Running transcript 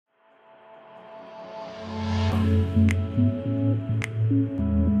Walking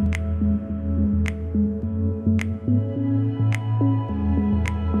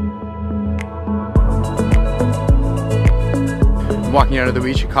out of the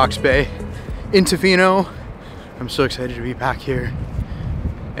beach at Cox Bay in Tofino. I'm so excited to be back here,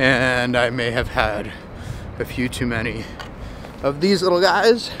 and I may have had a few too many of these little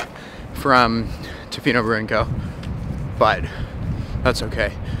guys from Tofino Brewing Co, but that's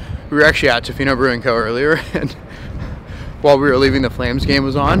okay. We were actually at Tofino Brewing Co earlier, and while we were leaving, the Flames game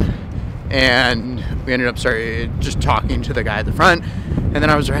was on, and we ended up just talking to the guy at the front, and then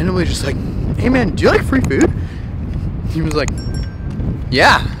I was randomly just like, hey man, do you like free food? He was like,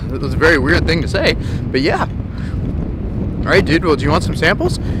 yeah. It was a very weird thing to say, but yeah. All right, dude, well, do you want some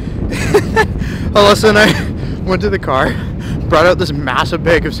samples? Alessa and I went to the car, brought out this massive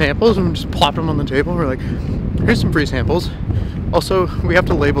bag of samples, and just plopped them on the table. We're like, here's some free samples. Also, we have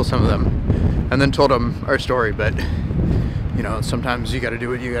to label some of them. And then told them our story, but you know, sometimes you gotta do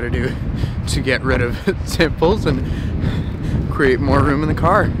what you gotta do to get rid of samples and create more room in the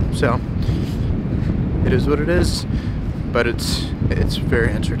car. So it is what it is, but it's very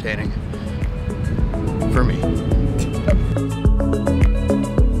entertaining for me.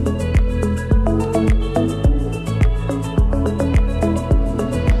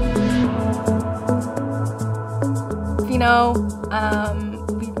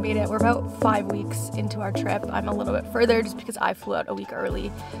 We've made it. We're about 5 weeks into our trip. I'm a little bit further just because I flew out a week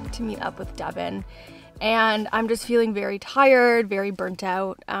early to meet up with Devin. And I'm just feeling very tired, very burnt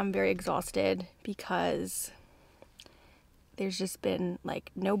out. I'm very exhausted because there's just been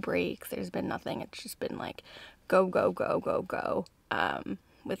like no breaks. There's been nothing. It's just been like go, go, go, go, go,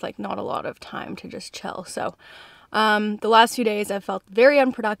 with like not a lot of time to just chill. So the last few days I've felt very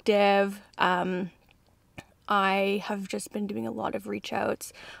unproductive. I have just been doing a lot of reach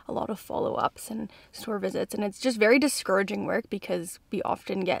outs, a lot of follow-ups and store visits, and it's just very discouraging work because we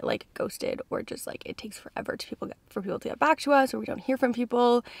often get like ghosted, or just like it takes forever for people to get back to us, or we don't hear from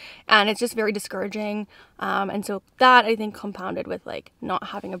people, and it's just very discouraging. And so that, I think, compounded with like not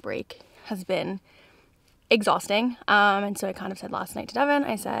having a break, has been exhausting. And so I kind of said last night to Devin,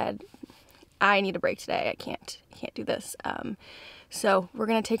 I said, I need a break today. I can't do this. So we're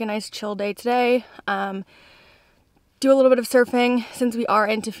gonna take a nice chill day today. Do a little bit of surfing since we are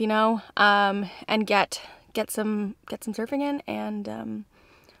in Tofino, and get some surfing in, and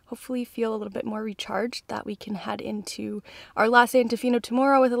hopefully feel a little bit more recharged, that we can head into our last day in Tofino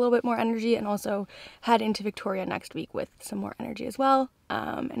tomorrow with a little bit more energy, and also head into Victoria next week with some more energy as well.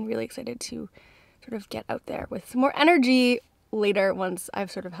 And really excited to sort of get out there with some more energy later once I've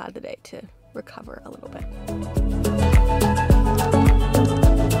sort of had the day to recover a little bit.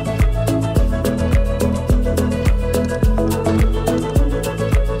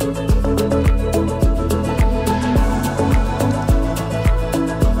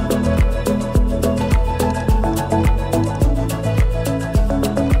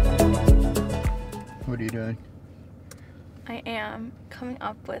 What are you doing? I am coming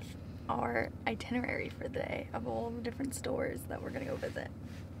up with our itinerary for the day of all the different stores that we're gonna go visit.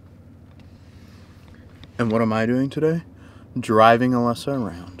 And what am I doing today? Driving Alessa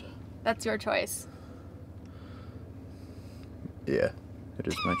around. That's your choice. Yeah, it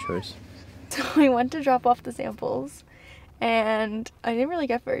is my choice. So I went to drop off the samples, and I didn't really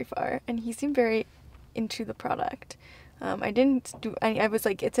get very far, and he seemed very into the product. I was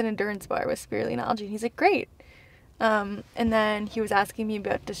like, it's an endurance bar with spirulina and algae, and he's like, great. And then he was asking me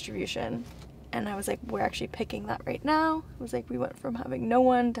about distribution, and I was like, we're actually picking that right now. I was like, we went from having no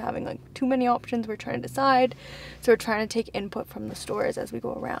one to having like too many options. We're trying to decide. So we're trying to take input from the stores as we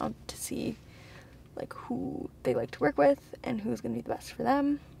go around to see like who they like to work with and who's going to be the best for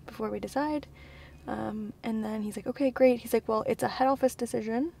them before we decide. And then he's like, okay, great. He's like, well, it's a head office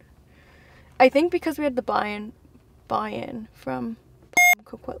decision. I think because we had the buy-in from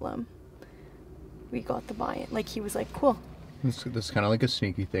Coquitlam, we got the buy-in. Like, he was like, cool. This is kind of like a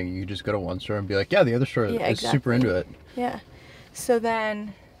sneaky thing. You just go to one store and be like, yeah, the other store is exactly. super into it. Yeah. So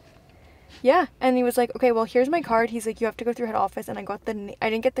then, yeah. And he was like, okay, well, here's my card. He's like, you have to go through head office. And I got I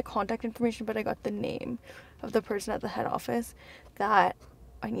didn't get the contact information, but I got the name of the person at the head office that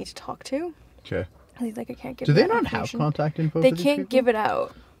I need to talk to. Okay. And he's like, I can't give Do you they that not have contact info? They for these can't people? give it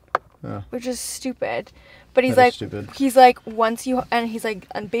out. Oh. Which is stupid. But he's That like, is stupid. he's like, once you, and he's like,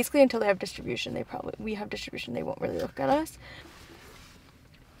 and basically until they have distribution, we have distribution, they won't really look at us.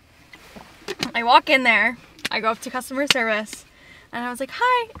 I walk in there, I go up to customer service, and I was like,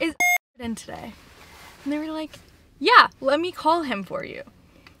 hi, is in today? And they were like, yeah, let me call him for you.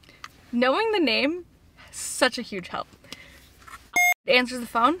 Knowing the name, such a huge help. Answers the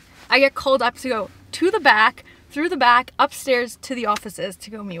phone, I get called up to go to the back, through the back, upstairs to the offices to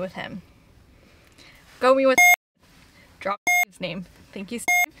go meet with him. Go meet with drop his name. Thank you,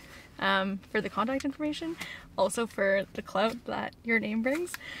 Steve, for the contact information. Also for the clout that your name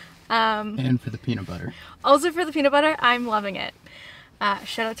brings. And for the peanut butter. Also for the peanut butter. I'm loving it.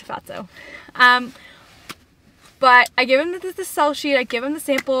 Shout out to Fatso. But I give him the sell sheet. I give him the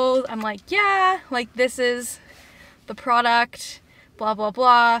samples. I'm like, yeah, like this is the product, blah, blah,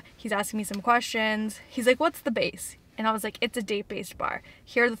 blah. He's asking me some questions. He's like, what's the base? And I was like, it's a date-based bar.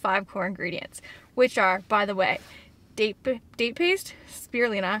 Here are the 5 core ingredients, which are, by the way, date paste,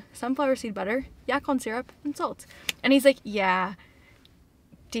 spirulina, sunflower seed butter, yacon syrup, and salt. And he's like, yeah,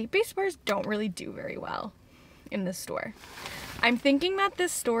 date-based bars don't really do very well in this store. I'm thinking that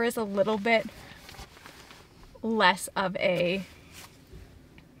this store is a little bit less of a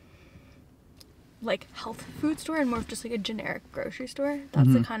like health food store and more of just like a generic grocery store.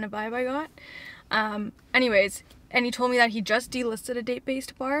 That's the kind of vibe I got. Anyways, and he told me that he just delisted a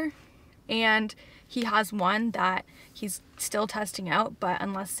date-based bar, and he has one that he's still testing out, but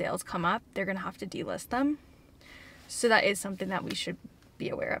unless sales come up, they're gonna have to delist them. So that is something that we should be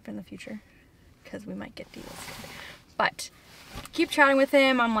aware of in the future, because we might get delisted. But keep chatting with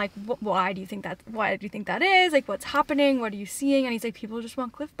him. I'm like, why do you think that is? Like, what's happening? What are you seeing? And he's like, people just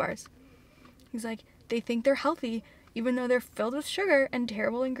want Cliff Bars. He's like, they think they're healthy, even though they're filled with sugar and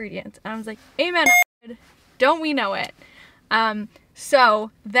terrible ingredients. And I was like, amen, don't we know it?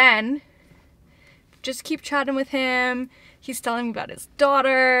 So then, just keep chatting with him. He's telling me about his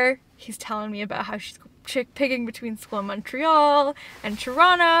daughter. He's telling me about how she's picking between school in Montreal and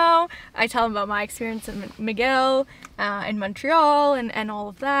Toronto. I tell him about my experience in McGill in Montreal and all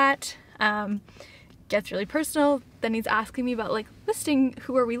of that. Gets really personal. Then he's asking me about like listing,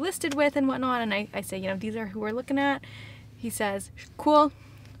 who are we listed with and whatnot, and I say, you know, these are who we're looking at. He says, cool,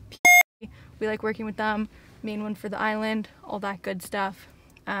 we like working with them, main one for the island, all that good stuff.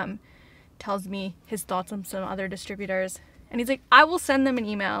 Tells me his thoughts on some other distributors. And he's like, I will send them an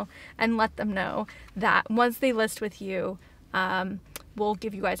email and let them know that once they list with you, we'll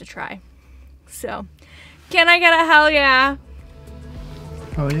give you guys a try. So, can I get a hell yeah?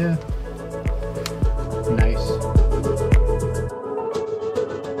 Oh yeah. Nice.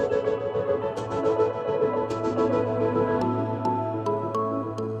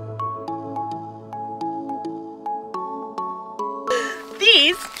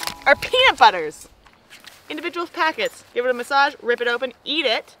 These are peanut butters. Individual packets. Give it a massage, rip it open, eat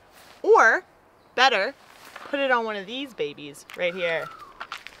it, or better, put it on one of these babies right here.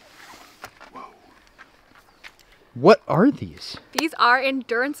 Whoa. What are these? These are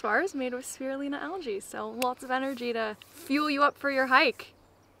endurance bars made with spirulina algae, so lots of energy to fuel you up for your hike.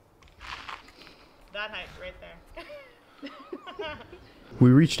 That hike right there. We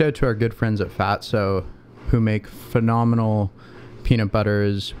reached out to our good friends at Fatso, who make phenomenal peanut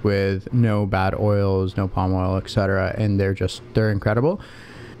butters with no bad oils, no palm oil, etc., and they're incredible.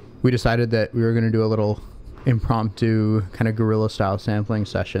 We decided that we were going to do a little impromptu kind of guerrilla style sampling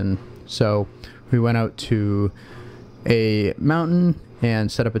session. So we went out to a mountain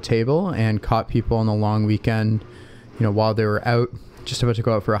and set up a table and caught people on the long weekend, you know, while they were out just about to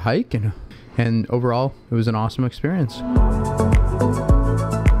go out for a hike, and overall it was an awesome experience.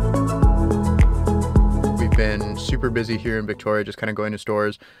 Been super busy here in Victoria, just kind of going to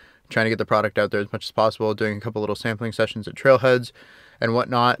stores, trying to get the product out there as much as possible, doing a couple little sampling sessions at trailheads and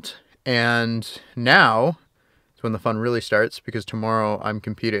whatnot. And now is when the fun really starts, because tomorrow I'm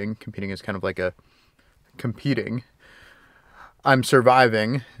competing. Competing is kind of like a competing. I'm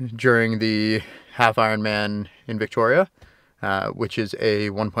surviving during the half Ironman in Victoria, which is a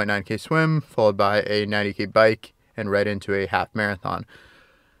 1.9K swim followed by a 90K bike and right into a half marathon.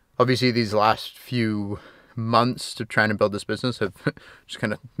 Obviously, these last few months to trying to build this business have just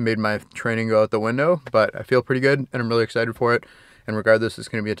kind of made my training go out the window, but I feel pretty good and I'm really excited for it. And regardless, it's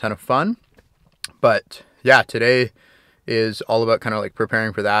going to be a ton of fun. But yeah, today is all about kind of like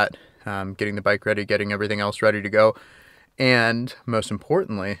preparing for that, getting the bike ready, getting everything else ready to go. And most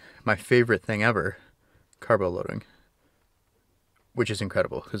importantly, my favorite thing ever, carbo loading, which is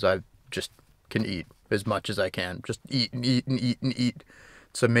incredible because I just can eat as much as I can. Just eat and eat and eat and eat.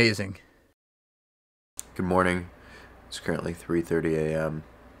 It's amazing. Good morning. It's currently 3:30 a.m.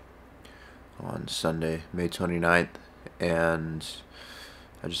 on Sunday, May 29th, and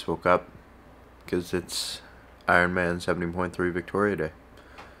I just woke up because it's Ironman 70.3 Victoria Day,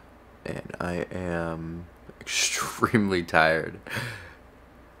 and I am extremely tired,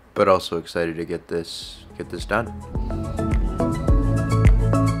 but also excited to get this done.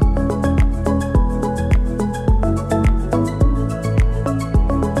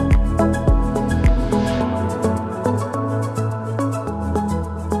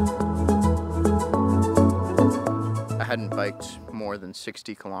 than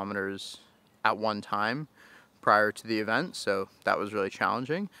 60 kilometers at one time prior to the event, so that was really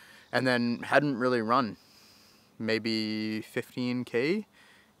challenging. And then hadn't really run maybe 15K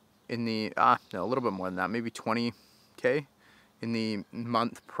in the, no, a little bit more than that, maybe 20K in the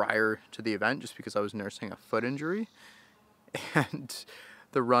month prior to the event, just because I was nursing a foot injury. And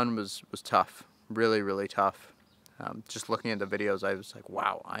the run was tough, really, really tough. Just looking at the videos, I was like,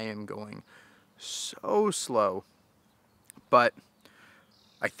 wow, I am going so slow. But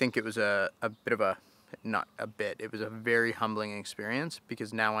I think it was a bit of a, not a bit, it was a very humbling experience,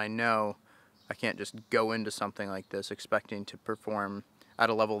 because now I know I can't just go into something like this expecting to perform at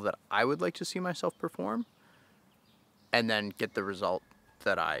a level that I would like to see myself perform and then get the result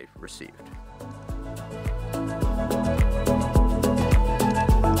that I received.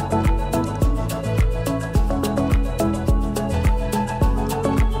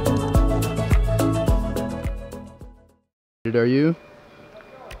 Are you?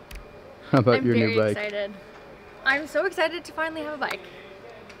 How about your new bike? I'm very excited. I'm so excited to finally have a bike.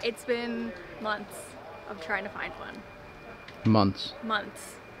 It's been months of trying to find one. Months.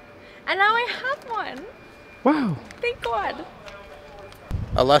 Months. And now I have one. Wow. Thank God.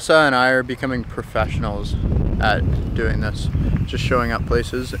 Alessa and I are becoming professionals at doing this. Just showing up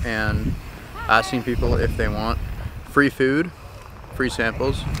places and asking people if they want free food, free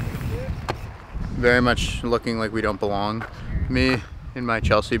samples. Very much looking like we don't belong. Me in my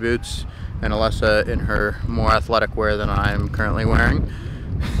Chelsea boots and Alessa in her more athletic wear than I'm currently wearing.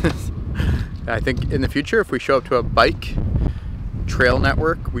 I think in the future, if we show up to a bike trail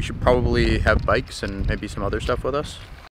network, we should probably have bikes and maybe some other stuff with us.